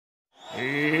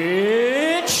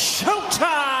It's showtime!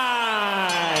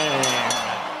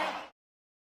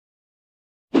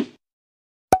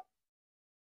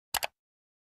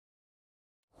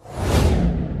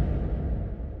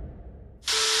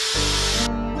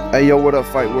 Hey yo, what up,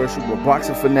 Fight World? Super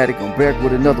Boxing Fanatic. I'm back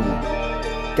with another one.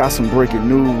 Got some breaking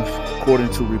news. According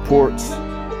to reports,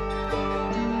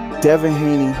 Devin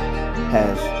Haney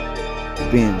has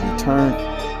been returned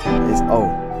his O.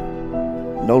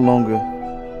 No longer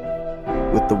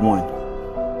with the one.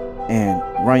 And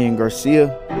Ryan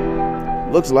Garcia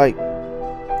looks like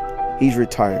he's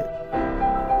retired.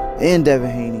 And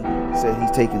Devin Haney said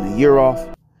he's taking a year off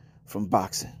from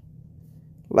boxing.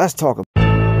 Let's talk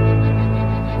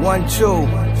about 1 2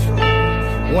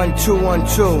 1 2 1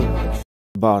 2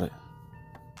 about it.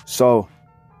 So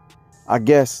I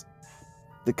guess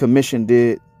the commission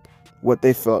did what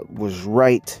they felt was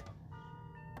right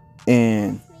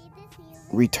in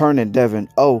returning Devin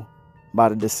O by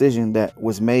the decision that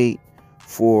was made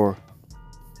for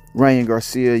Ryan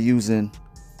Garcia using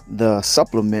the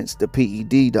supplements, the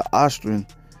PED, the Ostrin,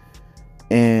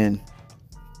 and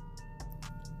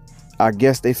I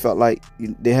guess they felt like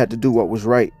they had to do what was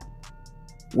right,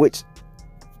 which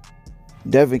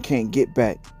Devin can't get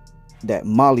back that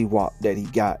mollywop that he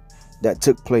got that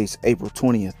took place April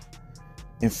 20th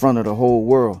in front of the whole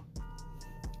world.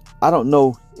 I don't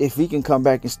know if he can come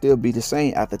back and still be the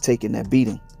same after taking that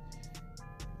beating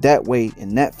that way,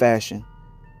 in that fashion,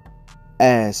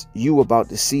 as you about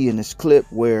to see in this clip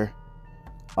where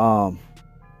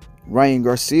Ryan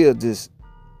Garcia just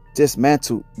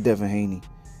dismantled Devin Haney,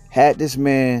 had this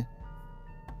man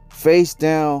face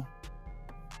down,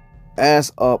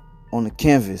 ass up on the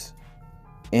canvas,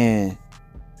 and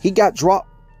he got dropped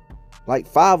like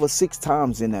 5 or 6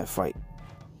 times in that fight.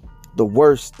 The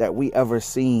worst that we ever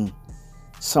seen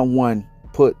someone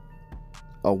put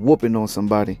a whooping on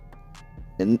somebody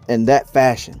in that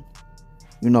fashion.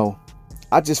 You know,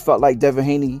 I just felt like Devin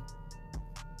Haney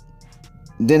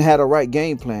didn't have the right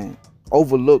game plan,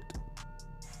 overlooked,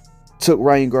 took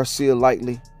Ryan Garcia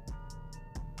lightly,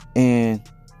 and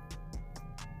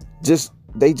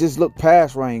they just looked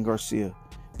past Ryan Garcia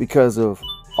because of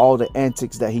all the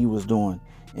antics that he was doing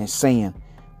and saying.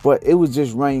 But it was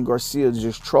just Ryan Garcia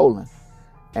just trolling.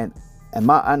 And in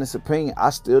my honest opinion,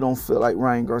 I still don't feel like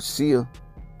Ryan Garcia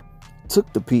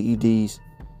took the PEDs.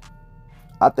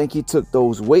 I think he took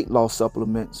those weight loss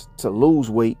supplements to lose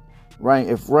weight.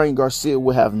 If Ryan Garcia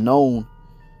would have known,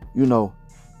 you know,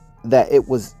 that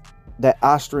that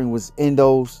Ostrin was in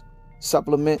those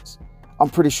supplements, I'm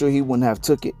pretty sure he wouldn't have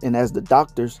took it. And as the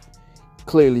doctors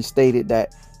clearly stated,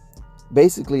 that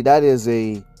basically that is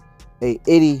a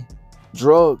itty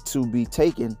drug to be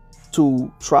taken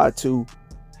to try to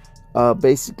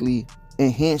basically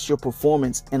enhance your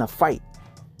performance in a fight,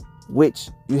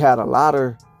 which you had a lot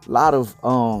of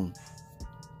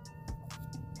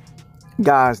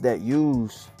guys that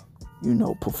use, you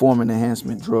know, performance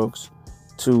enhancement drugs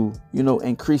to, you know,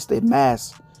 increase their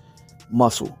mass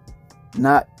muscle,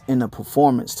 not in a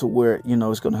performance to where, you know,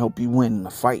 it's going to help you win in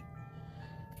a fight.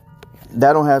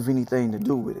 That don't have anything to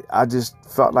do with it. I just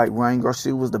felt like Ryan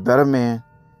Garcia was the better man.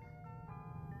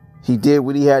 He did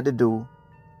what he had to do.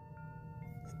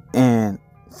 And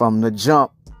from the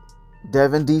jump,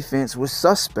 Devin defense was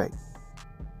suspect.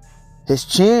 His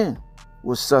chin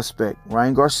was suspect.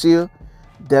 Ryan Garcia,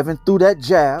 Devin threw that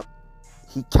jab.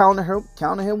 He countered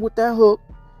him with that hook.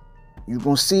 You're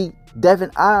going to see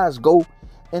Devin eyes go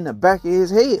in the back of his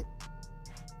head.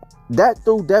 That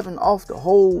threw Devin off the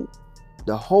whole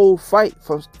fight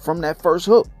from that first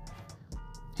hook.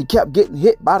 He kept getting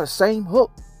hit by the same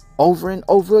hook over and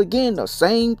over again, the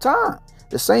same time,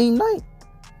 the same night,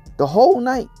 the whole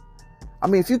night. I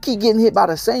mean, if you keep getting hit by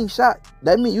the same shot,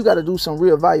 that means you got to do some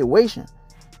reevaluation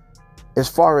as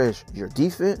far as your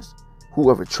defense,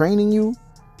 whoever training you.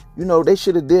 You know, they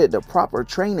should have did the proper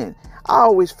training. I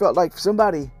always felt like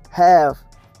somebody had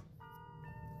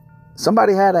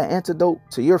an antidote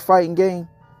to your fighting game.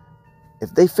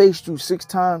 If they faced you 6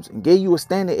 times and gave you a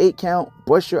standing 8 count,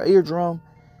 bust your eardrum,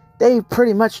 they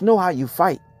pretty much know how you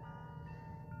fight.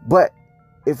 But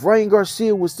if Ryan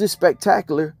Garcia was this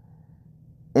spectacular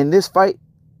in this fight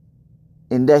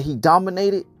and that he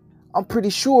dominated, I'm pretty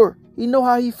sure he know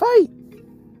how he fight.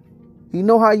 He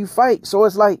know how you fight. So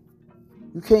it's like,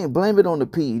 you can't blame it on the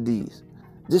PEDs.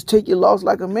 Just take your loss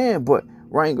like a man. But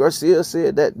Ryan Garcia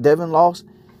said that Devin lost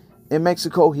in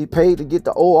Mexico. He paid to get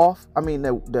the O off. I mean,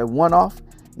 that one off.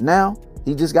 Now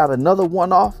he just got another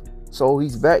one off. So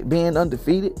he's back being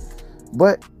undefeated.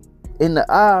 But in the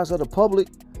eyes of the public,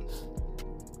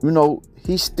 you know,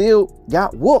 he still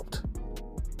got whooped.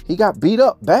 He got beat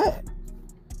up bad.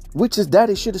 which his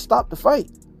daddy should have stopped the fight.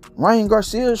 Ryan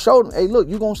Garcia showed him, hey, look,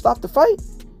 you gonna stop the fight?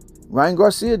 Ryan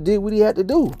Garcia did what he had to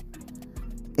do.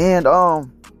 And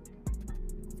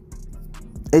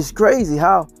it's crazy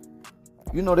how,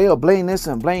 you know, they'll blame this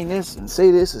and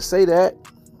say this and say that.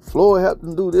 Floyd helped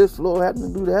him do this, Floyd helped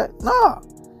him do that. Nah.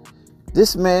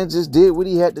 This man just did what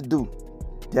he had to do.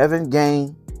 Devin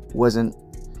game wasn't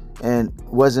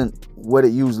what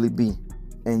it usually be.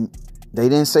 And they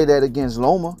didn't say that against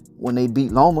Loma when they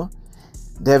beat Loma.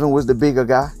 Devin was the bigger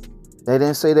guy. They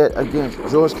didn't say that against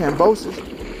George Kambosos.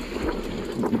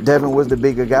 Devin was the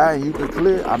bigger guy, and you can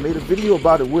clear. I made a video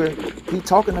about it where he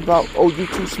talking about, oh, you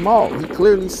too small. He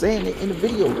clearly saying it in the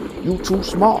video. You too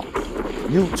small.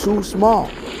 You too small.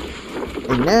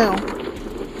 And now,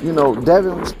 you know,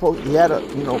 Devin was supposed, he had a,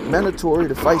 you know, mandatory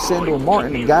to fight Sandor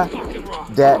Martin, the guy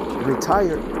that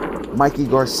retired Mikey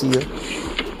Garcia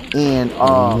and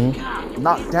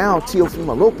knocked down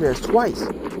Teofimo Lopez twice.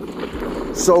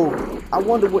 So I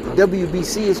wonder what the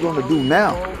WBC is going to do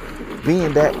now,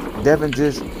 being that Devin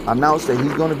just announced that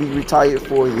he's going to be retired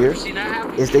for a year.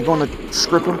 Is they going to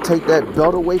strip him, take that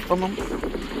belt away from him,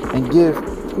 and give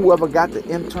whoever got the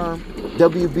interim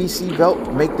WBC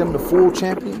belt, make them the full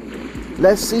champion?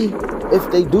 Let's see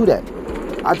if they do that.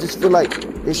 I just feel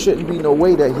like there shouldn't be no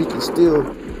way that he can still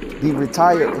be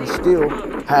retired and still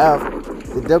have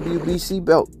the WBC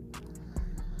belt.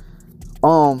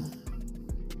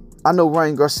 I know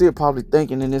Ryan Garcia probably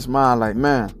thinking in his mind like,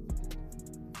 man,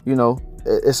 you know,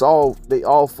 they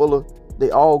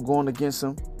all going against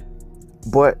him.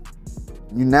 But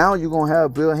now you're gonna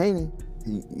have Bill Haney.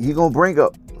 He gonna bring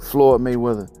up Floyd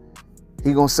Mayweather.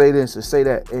 He gonna say this or say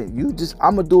that. And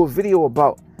I'm gonna do a video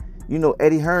about, you know,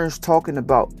 Eddie Hearns talking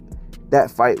about that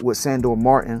fight with Sandor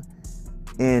Martin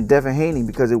and Devin Haney,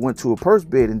 because it went to a purse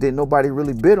bid and didn't nobody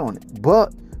really bid on it.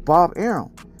 But Bob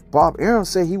Arum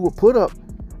said he would put up,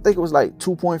 I think it was like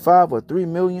 2.5 or 3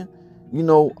 million, you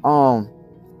know,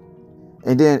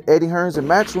 and then Eddie Hearns and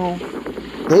Matchroom,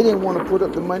 they didn't want to put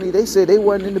up the money. They said they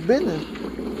wasn't in the business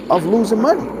of losing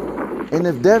money. And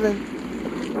if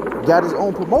Devin got his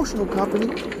own promotional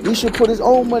company, he should put his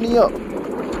own money up.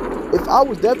 If I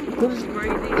was Devin,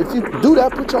 if you do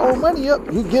that, put your own money up,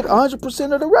 you get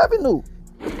 100% of the revenue.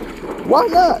 Why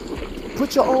not?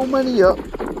 Put your own money up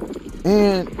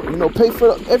and, you know, pay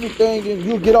for everything, and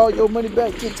you'll get all your money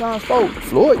back 10 times fold.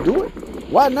 Floyd, do it.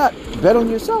 Why not? Bet on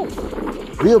yourself.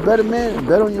 Be a better man and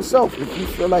bet on yourself. If you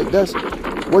feel like that's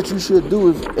what you should do,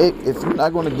 is if you're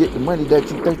not going to get the money that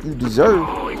you think you deserve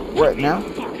right now,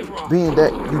 being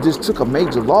that you just took a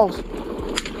major loss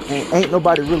and ain't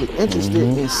nobody really interested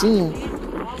in seeing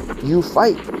you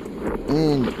fight.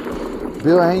 And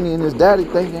Bill Haney and his daddy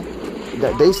thinking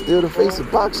that they still the face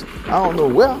of boxing. I don't know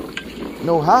where,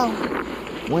 know how,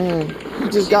 when he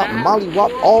just got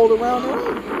mollywopped all around the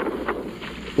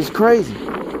ring. It's crazy.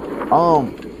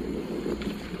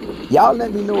 Y'all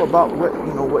let me know about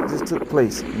what just took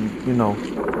place, you know,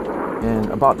 and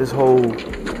about this whole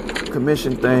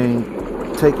commission thing,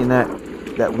 taking that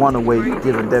one away,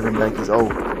 giving Devin back his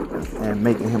oath, and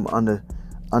making him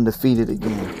undefeated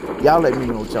again. Y'all let me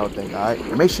know what y'all think, all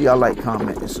right? Make sure y'all like,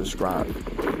 comment, and subscribe.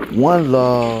 One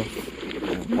love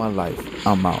and one life.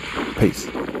 I'm out. Peace.